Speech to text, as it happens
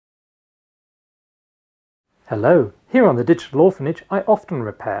Hello, here on the Digital Orphanage I often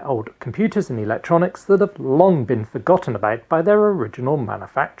repair old computers and electronics that have long been forgotten about by their original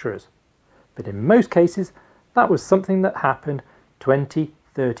manufacturers. But in most cases that was something that happened 20,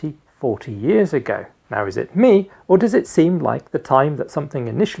 30, 40 years ago. Now is it me, or does it seem like the time that something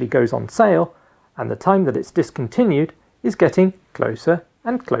initially goes on sale and the time that it's discontinued is getting closer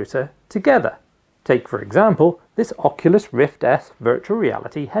and closer together? Take for example this Oculus Rift S virtual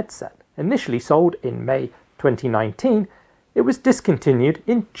reality headset. Initially sold in May 2019, it was discontinued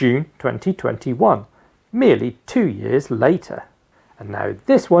in June 2021, merely 2 years later. And now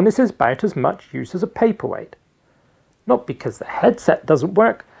this one is about as much use as a paperweight. Not because the headset doesn't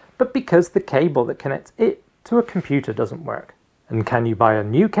work, but because the cable that connects it to a computer doesn't work. And can you buy a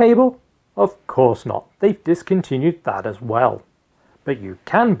new cable? Of course not, they've discontinued that as well. But you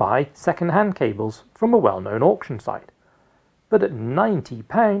can buy second-hand cables from a well-known auction site. But at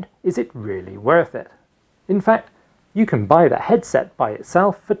 £90, is it really worth it? In fact, you can buy the headset by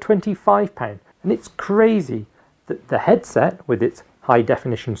itself for £25, and it's crazy that the headset, with its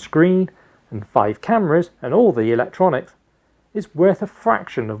high-definition screen and 5 cameras and all the electronics, is worth a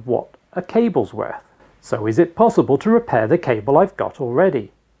fraction of what a cable's worth. So is it possible to repair the cable I've got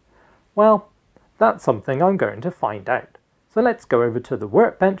already? Well, that's something I'm going to find out. So let's go over to the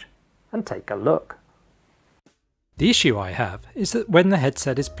workbench and take a look. The issue I have is that when the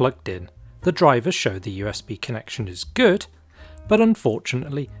headset is plugged in, the drivers show the USB connection is good, but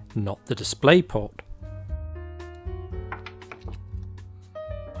unfortunately not the display port.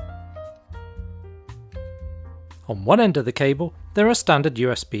 On one end of the cable, there are standard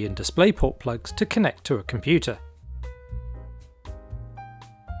USB and DisplayPort plugs to connect to a computer.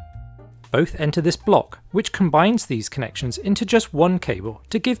 Both enter this block, which combines these connections into just one cable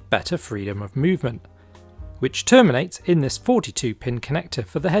to give better freedom of movement, which terminates in this 42-pin connector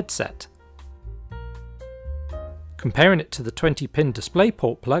for the headset. Comparing it to the 20-pin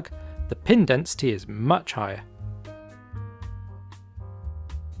DisplayPort plug, the pin density is much higher.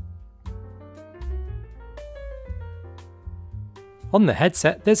 On the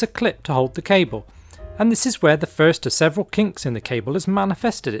headset there's a clip to hold the cable, and this is where the first of several kinks in the cable has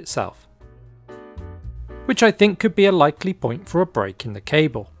manifested itself, which I think could be a likely point for a break in the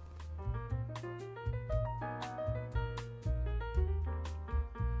cable.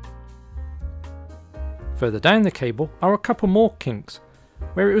 Further down the cable are a couple more kinks,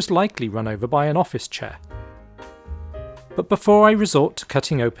 where it was likely run over by an office chair. But before I resort to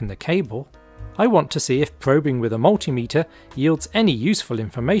cutting open the cable, I want to see if probing with a multimeter yields any useful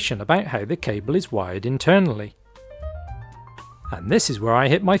information about how the cable is wired internally. And this is where I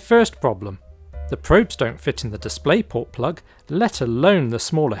hit my first problem. The probes don't fit in the DisplayPort plug, let alone the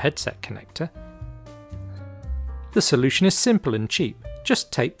smaller headset connector. The solution is simple and cheap.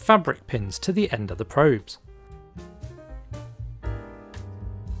 Just tape fabric pins to the end of the probes.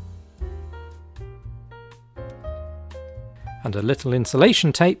 And a little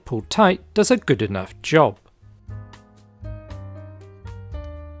insulation tape pulled tight does a good enough job.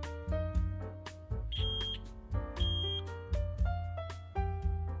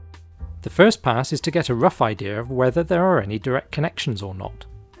 The first pass is to get a rough idea of whether there are any direct connections or not.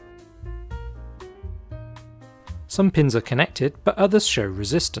 Some pins are connected, but others show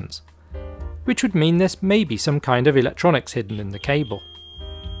resistance, which would mean there's maybe some kind of electronics hidden in the cable.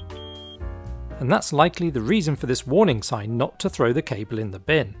 And that's likely the reason for this warning sign not to throw the cable in the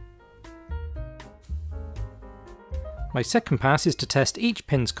bin. My second pass is to test each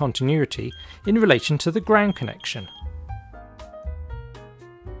pin's continuity in relation to the ground connection.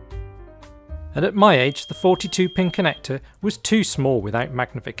 And at my age, the 42-pin connector was too small without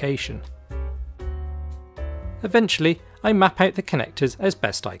magnification. Eventually, I map out the connectors as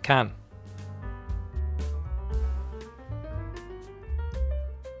best I can.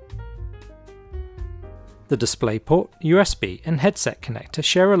 The DisplayPort, USB and headset connector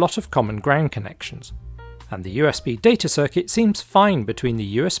share a lot of common ground connections, and the USB data circuit seems fine between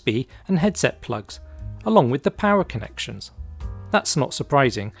the USB and headset plugs, along with the power connections. That's not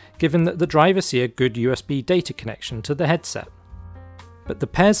surprising, given that the drivers see a good USB data connection to the headset. But the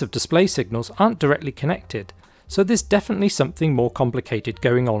pairs of display signals aren't directly connected, so there's definitely something more complicated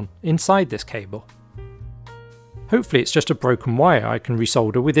going on inside this cable. Hopefully it's just a broken wire I can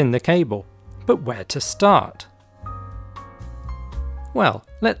resolder within the cable, but where to start? Well,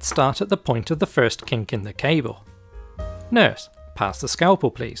 let's start at the point of the first kink in the cable. Nurse, pass the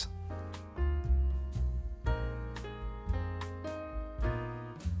scalpel please.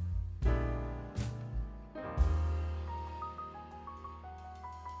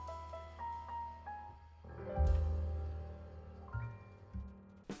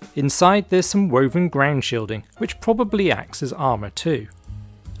 Inside there's some woven ground shielding, which probably acts as armour too,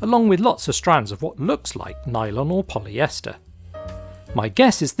 along with lots of strands of what looks like nylon or polyester. My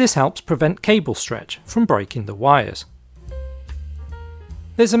guess is this helps prevent cable stretch from breaking the wires.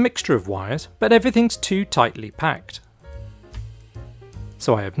 There's a mixture of wires, but everything's too tightly packed.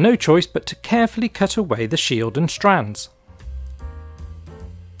 So I have no choice but to carefully cut away the shield and strands.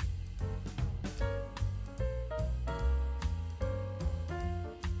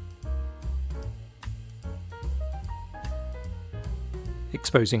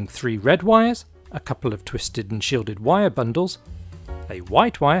 Exposing 3 red wires, a couple of twisted and shielded wire bundles, a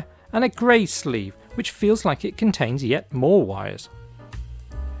white wire and a grey sleeve which feels like it contains yet more wires.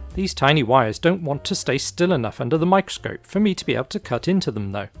 These tiny wires don't want to stay still enough under the microscope for me to be able to cut into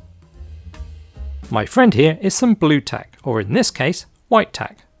them though. My friend here is some blue tack, or in this case, white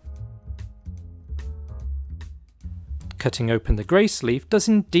tack. Cutting open the grey sleeve does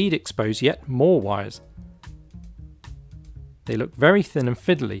indeed expose yet more wires. They look very thin and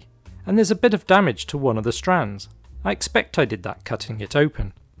fiddly, and there's a bit of damage to one of the strands. I expect I did that cutting it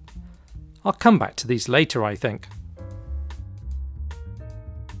open. I'll come back to these later, I think.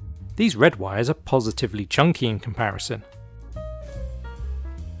 These red wires are positively chunky in comparison.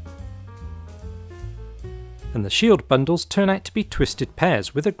 And the shield bundles turn out to be twisted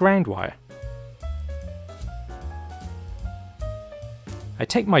pairs with a ground wire. I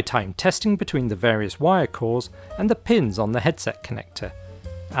take my time testing between the various wire cores and the pins on the headset connector,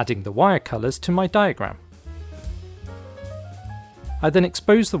 adding the wire colours to my diagram. I then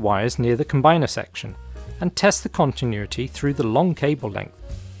expose the wires near the combiner section and test the continuity through the long cable length.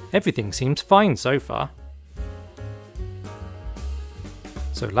 Everything seems fine so far.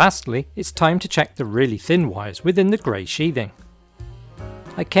 So lastly, it's time to check the really thin wires within the grey sheathing.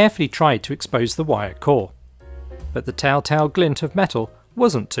 I carefully tried to expose the wire core, but the telltale glint of metal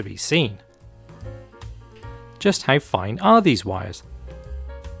wasn't to be seen. Just how fine are these wires?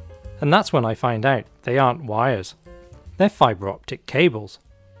 And that's when I find out they aren't wires. They're fibre optic cables.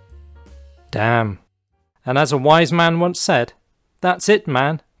 Damn. And as a wise man once said, that's it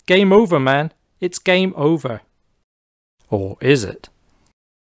man, game over man, it's game over. Or is it?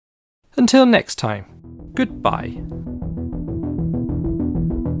 Until next time, goodbye.